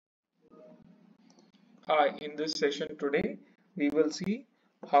In this session today, we will see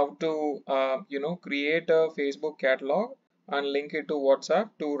how to create a Facebook catalog and link it to WhatsApp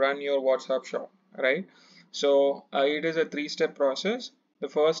to run your WhatsApp shop, right? So it is a three-step process. The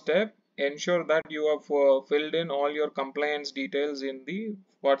first step, ensure that you have filled in all your compliance details in the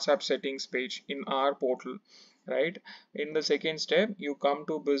WhatsApp settings page in our portal, right? In the second step, you come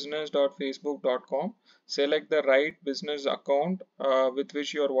to business.facebook.com, select the right business account with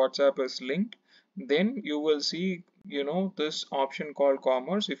which your WhatsApp is linked. Then you will see this option called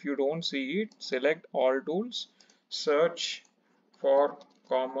commerce. If you don't see it, select all tools, search for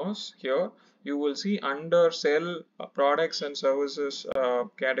commerce. Here you will see under sell products and services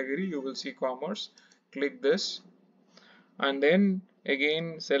category, you will see commerce. Click this and then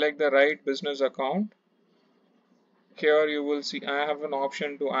again select the right business account. Here you will see I have an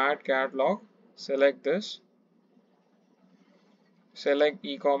option to add catalog. Select this, select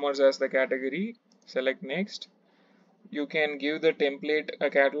e-commerce as the category, select next. You can give the template a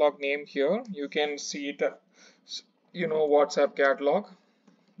catalog name. Here you can see it WhatsApp catalog,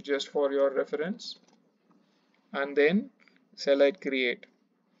 just for your reference, and then select create.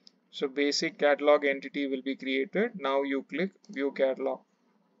 So basic catalog entity will be created. Now you click view catalog.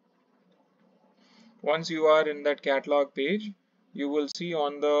 Once you are in that catalog page, you will see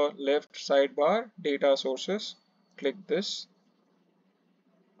on the left sidebar data sources. Click this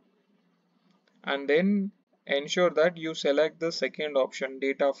and then ensure that you select the second option,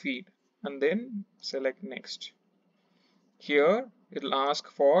 data feed, and then select next. Here it will ask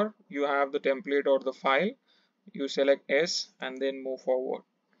for you have the template or the file. You select yes and then move forward.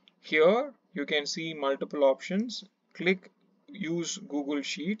 Here you can see multiple options. Click use Google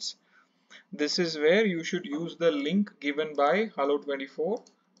Sheets. This is where you should use the link given by Hello24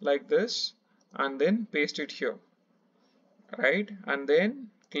 like this and then paste it here, right? And then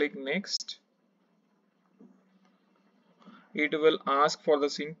click next. It will ask for the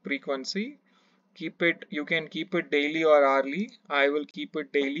sync frequency. You can keep it daily or hourly. I will keep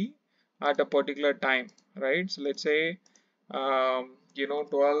it daily at a particular time, right? So let's say 12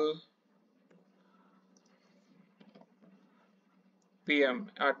 p.m.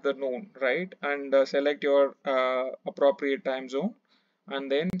 at the noon, right? And select your appropriate time zone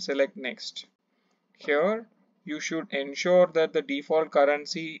and then select next. Here you should ensure that the default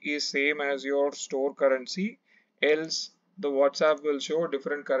currency is same as your store currency, else the WhatsApp will show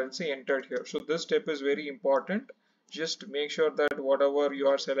different currency entered here. So this step is very important. Just make sure that whatever you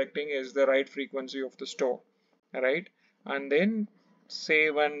are selecting is the right frequency of the store, right? And then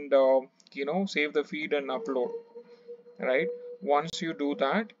save and save the feed and upload, right? Once you do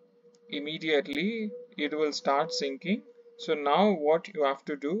that, immediately it will start syncing. So now what you have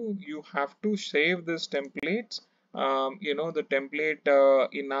to do, you have to save this templates, the template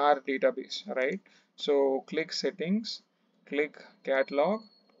in our database, right? So click settings, click catalog,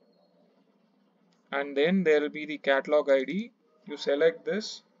 and then there will be the catalog ID. You select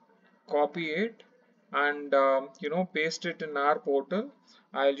this, copy it, and paste it in our portal.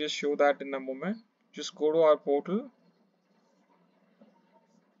 I'll just show that in a moment. Just go to our portal.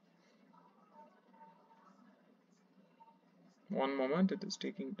 One moment, it is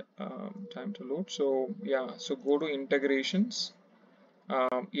taking time to load. So yeah, so go to integrations.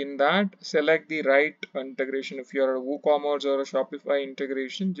 In that, select the right integration. If you are a WooCommerce or a Shopify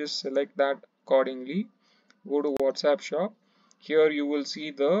integration, just select that accordingly. Go to WhatsApp shop. Here you will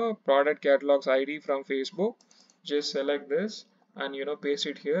see the product catalogs ID from Facebook. Just select this and paste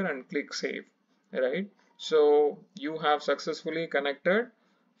it here and click save, right? So you have successfully connected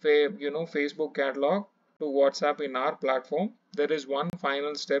Facebook catalog to WhatsApp in our platform. There is one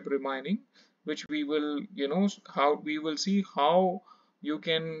final step remaining, which we will see how you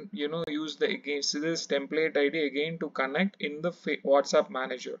can use the against this template ID again to connect in the WhatsApp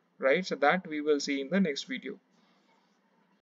manager, right? So that we will see in the next video.